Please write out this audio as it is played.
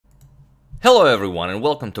Hello everyone and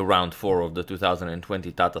welcome to round 4 of the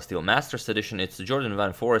 2020 Tata Steel Masters edition. It's Jordan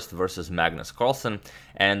van Foreest versus Magnus Carlsen,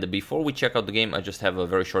 and before we check out the game I just have a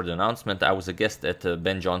very short announcement. I was a guest at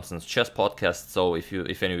Ben Johnson's chess podcast, so if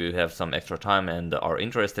any of you have some extra time and are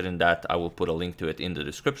interested in that, I will put a link to it in the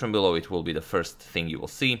description below. It will be the first thing you will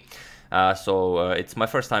see. It's my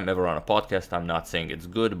first time ever on a podcast. I'm not saying it's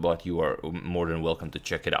good, but you are more than welcome to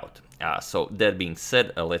check it out. So that being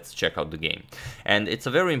said, let's check out the game. And it's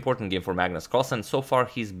a very important game for Magnus Carlsen. So far,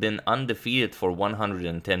 he's been undefeated for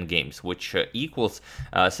 110 games, which equals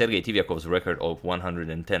Sergei Tivyakov's record of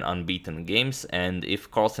 110 unbeaten games. And if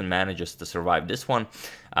Carlsen manages to survive this one,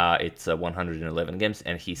 it's 111 games,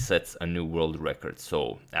 and he sets a new world record.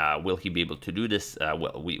 So will he be able to do this?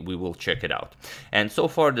 Well, we will check it out. And so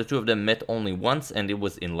far, the two of them met only once, and it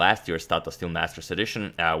was in last year's Tata Steel Masters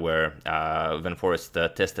edition, where Van Foreest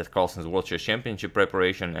tested Carlsen's World Chess Championship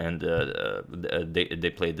preparation, and they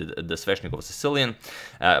played the Sveshnikov Sicilian,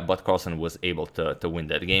 but Carlsen was able to win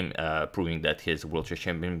that game, proving that his World Chess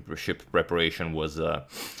Championship preparation was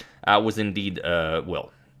indeed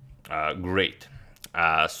great.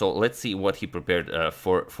 So let's see what he prepared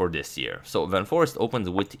for this year. So Van Foreest opens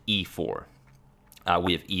with e4.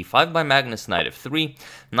 We have e5 by Magnus, knight f3,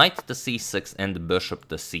 knight to c6, and bishop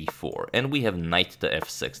to c4. And we have knight to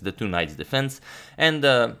f6, the two knights defense. And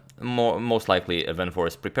most likely Van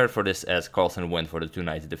Foreest prepared for this, as Carlsen went for the two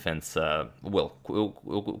knights defense,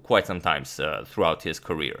 quite some times throughout his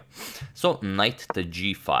career. So knight to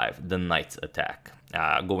g5, the knight's attack.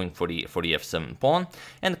 Going for the f7 pawn,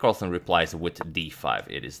 and Carlsen replies with d5.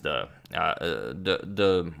 It is the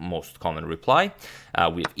most common reply.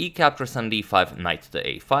 We have e captures on d5, knight to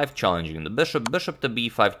a5, challenging the bishop, bishop to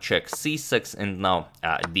b5, check c6, and now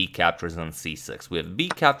d captures on c6. We have b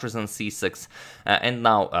captures on c6, and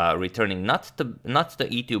now returning not to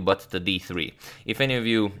e2 but to d3. If any of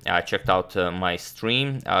you checked out my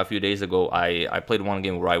stream a few days ago, I played one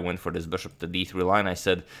game where I went for this bishop to d3 line. I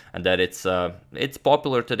said that it's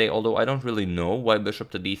popular today, although I don't really know why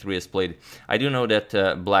bishop to d3 is played. I do know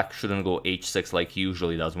that black shouldn't go h6 like he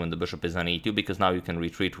usually does when the bishop is on e2, because now you can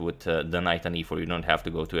retreat with the knight on e4. You don't have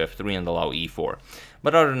to go to f3 and allow e4.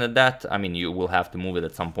 But other than that, I mean, you will have to move it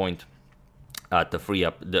at some point to free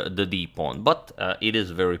up the d pawn, but it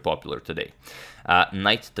is very popular today.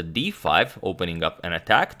 Knight to d5, opening up an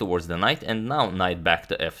attack towards the knight, and now knight back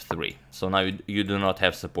to f3. So now you do not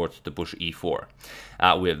have support to push e4.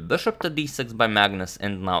 We have bishop to d6 by Magnus,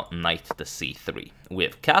 and now knight to c3. We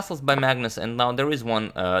have castles by Magnus, and now there is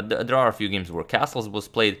one. There are a few games where castles was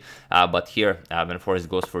played, but here Van Foreest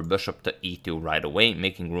goes for bishop to e2 right away,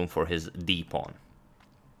 making room for his d pawn.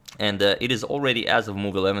 And it is already as of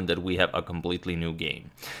move 11 that we have a completely new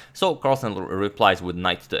game. So Carlsen replies with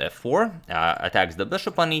knight to f4, attacks the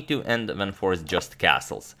bishop on e2, and Van Foreest just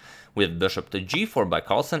castles. With bishop to g4 by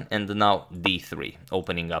Carlsen, and now d3,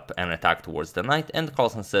 opening up an attack towards the knight, and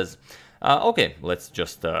Carlsen says, okay, let's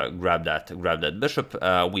just grab that bishop.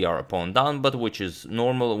 We are a pawn down, but which is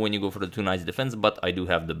normal when you go for the two knights defense, but I do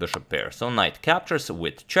have the bishop pair. So knight captures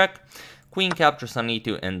with check, queen captures on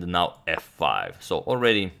e2, and now f5. So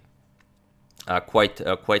already quite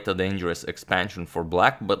a dangerous expansion for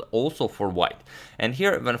black, but also for white. And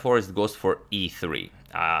here Van Foreest goes for e3,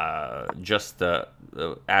 just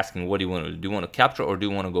asking, what do you want to do? Do you want to capture, or do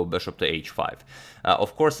you want to go bishop to h5?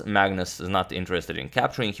 Of course, Magnus is not interested in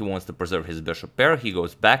capturing. He wants to preserve his bishop pair. He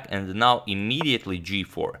goes back, and now immediately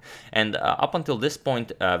g4. And up until this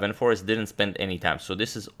point, Van Foreest didn't spend any time. So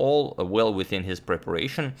this is all well within his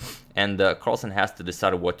preparation, and Carlsen has to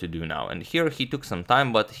decide what to do now. And here he took some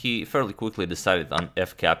time, but he fairly quickly decided on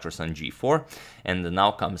f captures on g4, and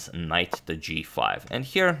now comes knight to g5. And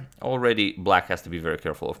here already black has to be very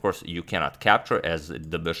careful. Of course, you cannot capture, as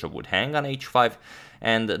the bishop would hang on h5,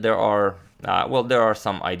 and there are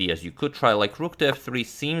some ideas you could try, like rook to f3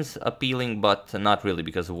 seems appealing, but not really,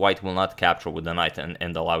 because white will not capture with the knight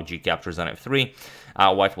and allow g captures on f3.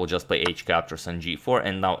 White will just play h captures on g4,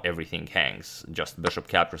 and now everything hangs. Just bishop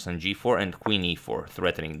captures on g4 and queen e4,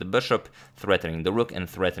 threatening the bishop, threatening the rook, and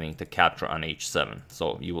threatening to capture on h7.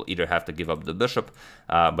 So you will either have to give up the bishop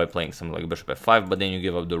by playing something like bishop f5, but then you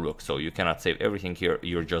give up the rook, so you cannot save everything here.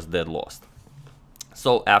 You're just dead lost.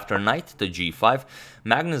 So after knight to g5,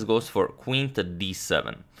 Magnus goes for queen to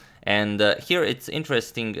d7. And here it's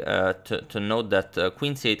interesting to note that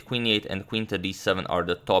queen c8, queen e8, and queen to d7 are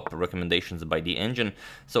the top recommendations by the engine.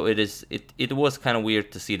 So it was kind of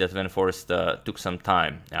weird to see that Van Foreest took some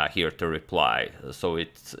time here to reply. So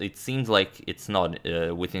it seems like it's not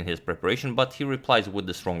within his preparation, but he replies with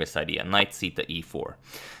the strongest idea, knight c to e4.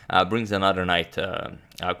 brings another knight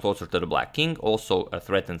closer to the black king, also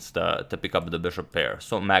threatens to pick up the bishop pair.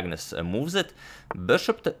 So Magnus moves it,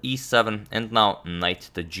 bishop to e7, and now knight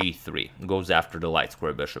to g3, goes after the light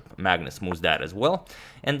square bishop. Magnus moves that as well.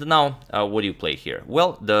 And now what do you play here?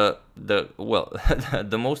 Well, the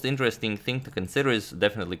most interesting thing to consider is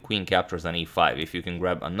definitely queen captures on e5. If you can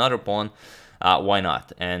grab another pawn, why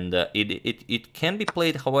not? And it can be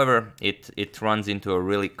played, however, it runs into a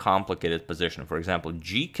really complicated position. For example,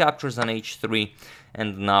 g captures on h3,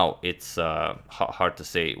 and now it's hard to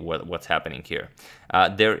say what's happening here.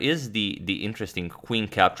 There is the interesting queen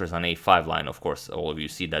captures on a5 line. Of course, all of you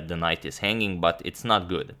see that the knight is hanging, but it's not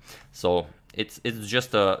good. So it's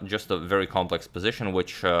just a very complex position,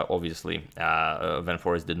 which obviously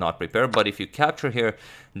Foreest did not prepare. But if you capture here,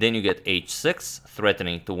 then you get h6,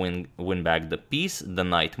 threatening to win back the piece. The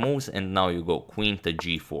knight moves, and now you go queen to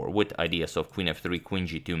g4 with ideas of queen f3, queen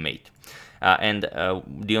g2 mate. And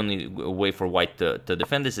the only way for white to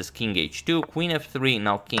defend this is king h2, queen f3,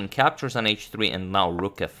 now king captures on h3, and now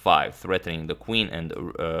rook f5, threatening the queen and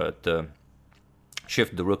to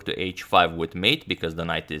shift the rook to h5 with mate, because the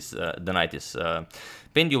knight is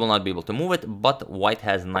pinned. You will not be able to move it, but white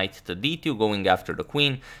has knight to d2 going after the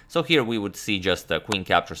queen. So here we would see just queen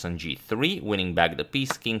captures on g3, winning back the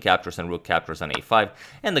piece, king captures and rook captures on a5,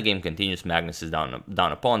 and the game continues. Magnus is down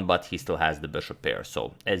a pawn, but he still has the bishop pair,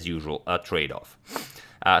 so as usual, a trade-off.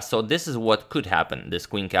 So this is what could happen, this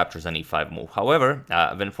queen captures on e5 move. However,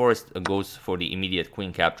 Foreest goes for the immediate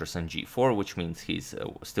queen captures on g4, which means he's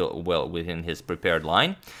still well within his prepared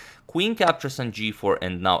line. Queen captures on g4,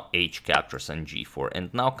 and now h captures on g4,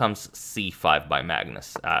 and now comes c5 by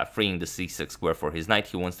Magnus, freeing the c6 square for his knight.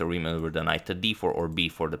 He wants to remaneuver the knight to d4 or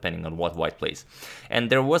b4, depending on what white plays. And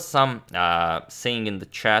there was some saying in the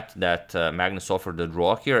chat that Magnus offered a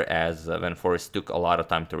draw here, as Foreest took a lot of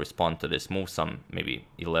time to respond to this move, some maybe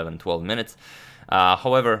 11-12 minutes.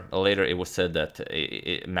 However, later it was said that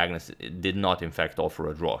Magnus did not in fact offer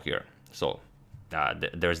a draw here. So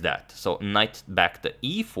there's that. So knight back to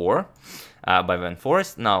e4 by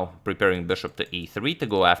Foreest, now preparing bishop to e3 to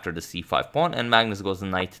go after the c5 pawn, and Magnus goes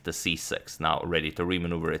knight to c6, now ready to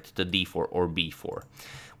remaneuver it to d4 or b4.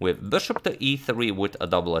 With bishop to e3 with a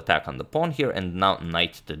double attack on the pawn here, and now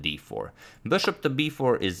knight to d4. Bishop to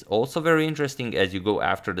b4 is also very interesting as you go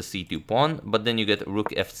after the c2 pawn, but then you get rook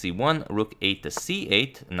fc1, rook a to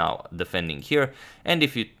c8, now defending here, and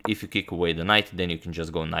if you kick away the knight, then you can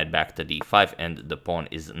just go knight back to d5, and the pawn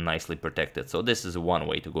is nicely protected. So this is one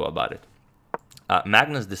way to go about it.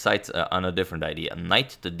 Magnus decides on a different idea,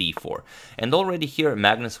 knight to d4. And already here,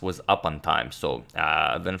 Magnus was up on time, so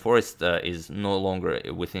Foreest is no longer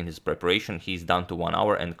within his preparation. He's down to 1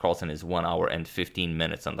 hour, and Carlsen is 1 hour and 15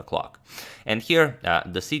 minutes on the clock. And here,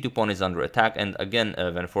 the c2 pawn is under attack, and again,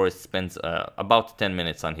 Foreest spends about 10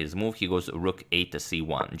 minutes on his move. He goes rook a to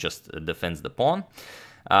c1, just defends the pawn.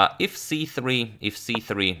 If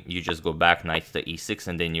c3, you just go back knight to e6,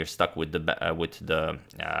 and then you're stuck with the backwards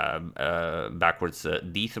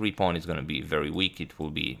d3 pawn. Is going to be very weak. It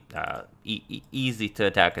will be easy to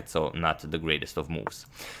attack it, so not the greatest of moves.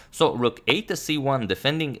 So rook a to c1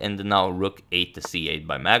 defending, and now rook a to c8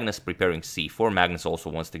 by Magnus, preparing c4. Magnus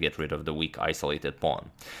also wants to get rid of the weak isolated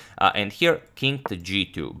pawn. And here king to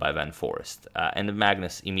g2 by Foreest, and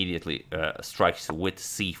Magnus immediately strikes with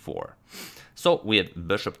c4. So we have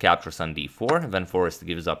bishop captures on d4, Foreest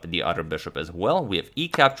gives up the other bishop as well. We have e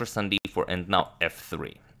captures on d4, and now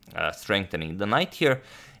f3, strengthening the knight here,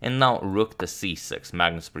 and now rook to c6.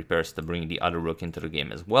 Magnus prepares to bring the other rook into the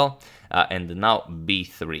game as well, and now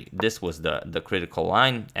b3. This was the critical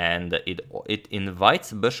line, and it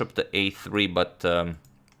invites bishop to a3, but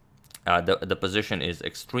the position is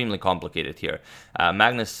extremely complicated here.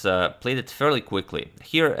 Magnus played it fairly quickly.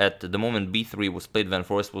 Here, at the moment b3 was played,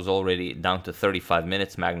 Foreest was already down to 35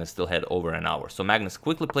 minutes. Magnus still had over an hour. So Magnus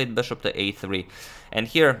quickly played bishop to a3. And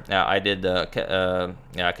here, I did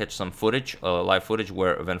catch some footage, live footage,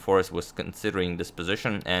 where Foreest was considering this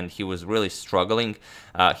position, and he was really struggling.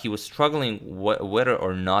 He was struggling whether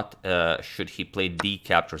or not should he play d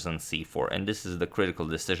captures on c4. And this is the critical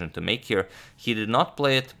decision to make here. He did not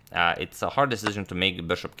play it. It's a hard decision to make.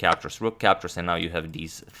 Bishop captures, rook captures, and now you have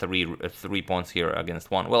these three pawns here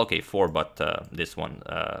against one. Well, okay, 4, but this one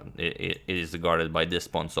it is guarded by this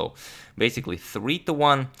pawn. So basically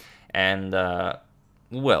 3-1, and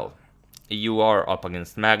well, you are up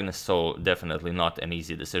against Magnus, so definitely not an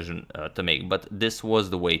easy decision to make. But this was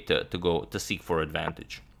the way to go to seek for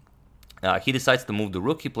advantage. He decides to move the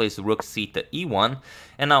rook. He plays rook c to e1,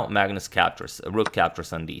 and now Magnus captures. Rook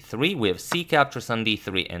captures on d3. We have c captures on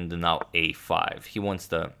d3, and now a5. He wants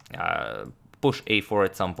to push a4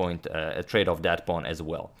 at some point, trade off that pawn as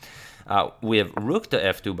well. We have rook to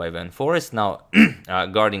f2 by Van Foreest, now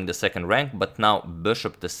guarding the second rank, but now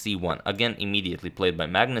bishop to c1, again immediately played by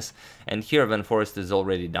Magnus, and here Van Foreest is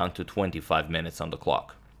already down to 25 minutes on the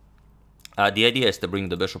clock. The idea is to bring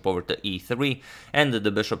the bishop over to e3, and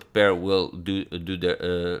the bishop pair will do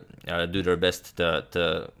their best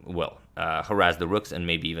to harass the rooks and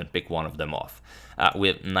maybe even pick one of them off. We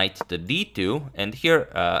have knight to d2, and here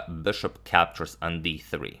bishop captures on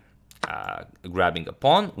d3. Grabbing a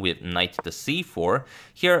pawn with knight to c4.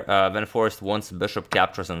 Here Van Foreest wants bishop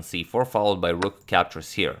captures on c4, followed by rook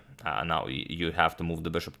captures here. Now you have to move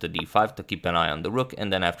the bishop to d5 to keep an eye on the rook,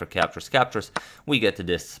 and then after captures, we get to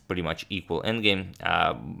this pretty much equal endgame.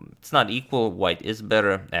 It's not equal, white is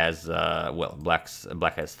better, as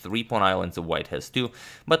black has 3 pawn islands, white has 2,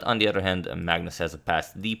 but on the other hand, Magnus has a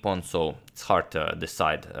passed d pawn, so it's hard to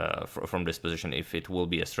decide from this position if it will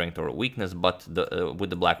be a strength or a weakness, but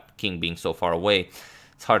with the black king being so far away,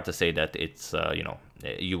 it's hard to say that it's,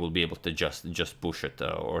 you will be able to just push it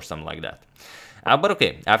or something like that. But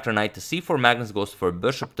okay, after knight to c4, Magnus goes for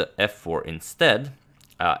bishop to f4 instead,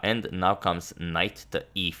 and now comes knight to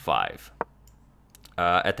e5,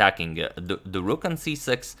 attacking the rook on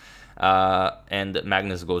c6, and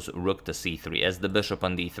Magnus goes rook to c3, as the bishop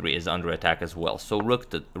on d3 is under attack as well. So rook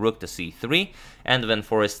to c3, and Van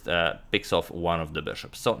Foreest picks off one of the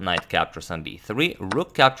bishops. So knight captures on d3,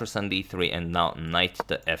 rook captures on d3, and now knight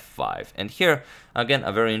to f5. And here, again,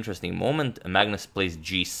 a very interesting moment. Magnus plays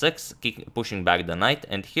g6, pushing back the knight,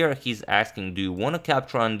 and here he's asking, do you want to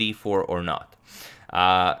capture on d4 or not?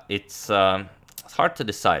 It's hard to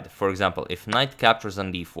decide. For example, if knight captures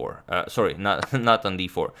on d4, sorry, not on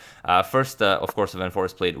d4. First, of course, Van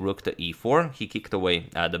Foreest played rook to e4. He kicked away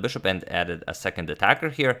the bishop and added a second attacker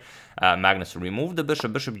here. Magnus removed the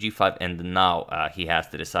bishop, bishop g5, and now he has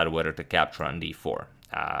to decide whether to capture on d4.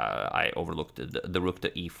 I overlooked the rook to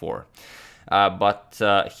e4. But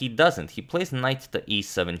he doesn't. He plays knight to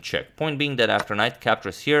e7 check. Point being that after knight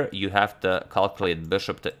captures here, you have to calculate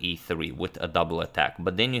bishop to e3 with a double attack.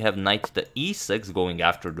 But then you have knight to e6 going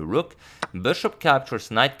after the rook. Bishop captures,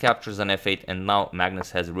 knight captures on f8, and now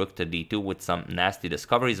Magnus has rook to d2 with some nasty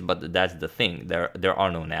discoveries. But that's the thing. There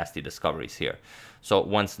are no nasty discoveries here. So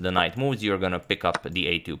once the knight moves, you're going to pick up the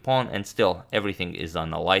a2 pawn, and still everything is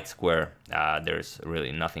on a light square. There's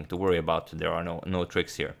really nothing to worry about. There are no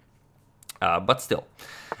tricks here. But still,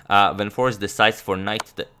 Van Foreest decides for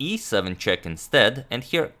knight to e7 check instead, and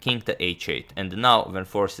here king to h8. And now Van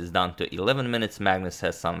Foreest is down to 11 minutes, Magnus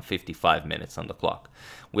has some 55 minutes on the clock.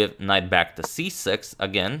 We have knight back to c6,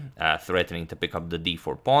 again, threatening to pick up the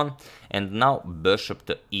d4 pawn, and now bishop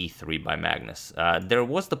to e3 by Magnus. There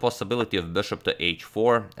was the possibility of bishop to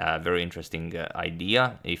h4, very interesting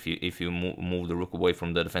idea. If you move the rook away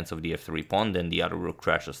from the defense of the f3 pawn, then the other rook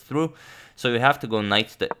crashes through. So you have to go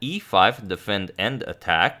knight to e5, defend and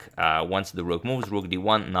attack. Once the rook moves, rook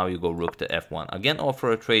d1, now you go rook to f1. Again,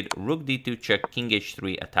 offer a trade, rook d2 check, king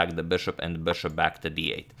h3, attack the bishop, and bishop back to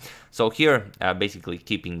d8. So here, basically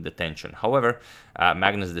keeping the tension. However,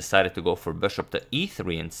 Magnus decided to go for bishop to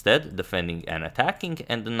e3 instead, defending and attacking,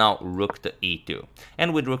 and now rook to e2.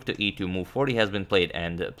 And with rook to e2, move 40 has been played,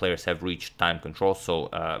 and players have reached time control, so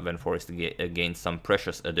Van Foreest gains some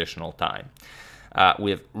precious additional time.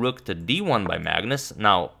 We have rook to d1 by Magnus,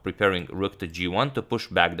 now preparing rook to g1 to push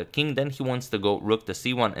back the king. Then he wants to go rook to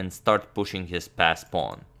c1 and start pushing his passed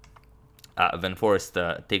pawn. Van Foreest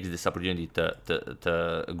takes this opportunity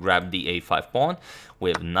to grab the a5 pawn. We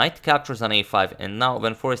have knight captures on a5, and now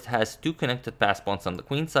Van Foreest has 2 connected passed pawns on the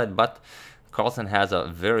queen side, but Carlsen has a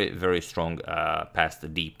very, very strong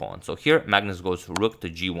passed d pawn. So here Magnus goes rook to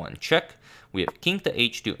g1 check. We have king to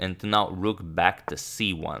h2, and now rook back to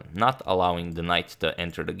c1, not allowing the knight to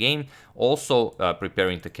enter the game. Also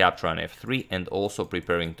preparing to capture on f3, and also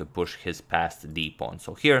preparing to push his passed d pawn.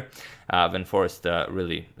 So here Van Foreest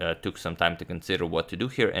really took some time to consider what to do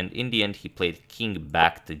here, and in the end he played king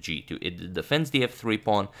back to g2. It defends the f3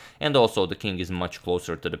 pawn, and also the king is much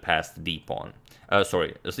closer to the passed d pawn.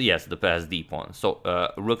 The passed d pawn. So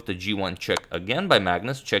rook to g1 check again by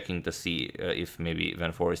Magnus, checking to see if maybe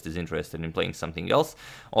Van Foreest is interested in playing something else,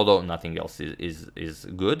 although nothing else is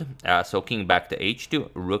good. So king back to h2,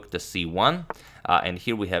 rook to c1, and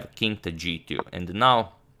here we have king to g2. And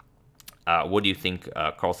now, what do you think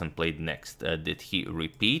Carlsen played next? Did he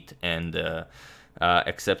repeat and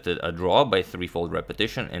accepted a draw by threefold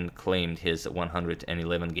repetition and claimed his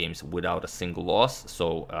 111 games without a single loss,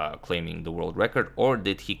 so claiming the world record, or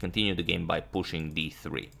did he continue the game by pushing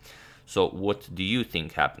d3? So what do you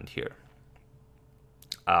think happened here?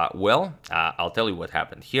 Well, I'll tell you what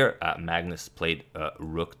happened here. Magnus played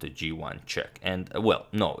rook to g1 check, and well,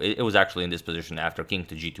 no, it was actually in this position after king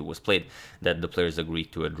to g2 was played that the players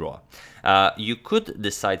agreed to a draw. You could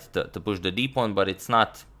decide to push the d pawn, but it's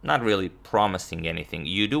not really promising anything.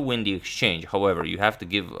 You do win the exchange, however, you have to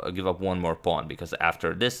give up one more pawn, because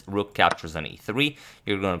after this rook captures on e3,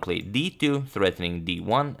 you're going to play d2, threatening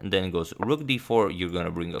d1, and then it goes rook d4, you're going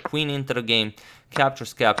to bring a queen into the game,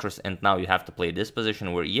 captures, and now you have to play this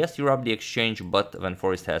position where, yes, you rob the exchange, but when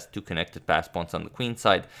Foreest has two connected pass pawns on the queen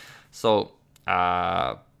side, so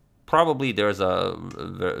probably there's a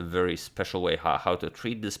very special way how to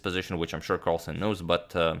treat this position, which I'm sure Carlsen knows,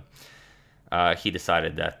 but he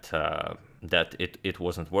decided that it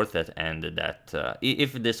wasn't worth it, and that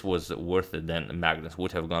if this was worth it, then Magnus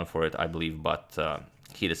would have gone for it, I believe, but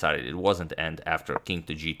he decided it wasn't, and after king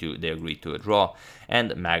to g2, they agreed to a draw,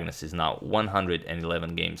 and Magnus is now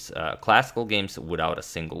 111 games, classical games, without a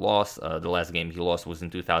single loss. The last game he lost was in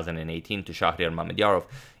 2018 to Shahriar Mamedyarov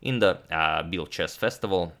in the Bil Chess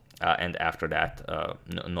Festival. And after that,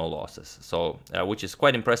 no losses. So, which is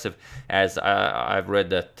quite impressive, as I've read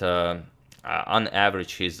that on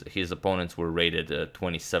average his opponents were rated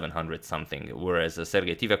 2700 something, whereas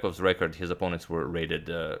Sergei Tivyakov's record, his opponents were rated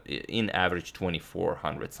in average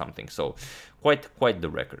 2400 something. So, quite the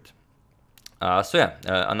record. So yeah,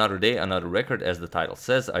 another day, another record, as the title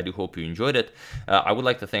says. I do hope you enjoyed it. I would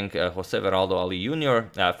like to thank Jose Veraldo Ali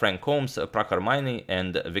Jr., Frank Combs, Prakar Maini,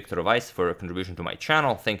 and Victor Weiss for a contribution to my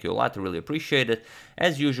channel. Thank you a lot, I really appreciate it.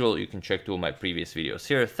 As usual, you can check two of my previous videos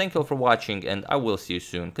here. Thank you all for watching, and I will see you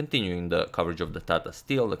soon, continuing the coverage of the Tata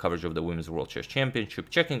Steel, the coverage of the Women's World Chess Championship,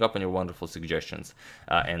 checking up on your wonderful suggestions,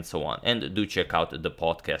 and so on. And do check out the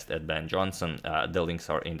podcast at Ben Johnson. The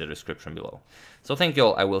links are in the description below. So thank you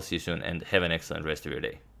all, I will see you soon, and have an excellent rest of your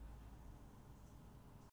day.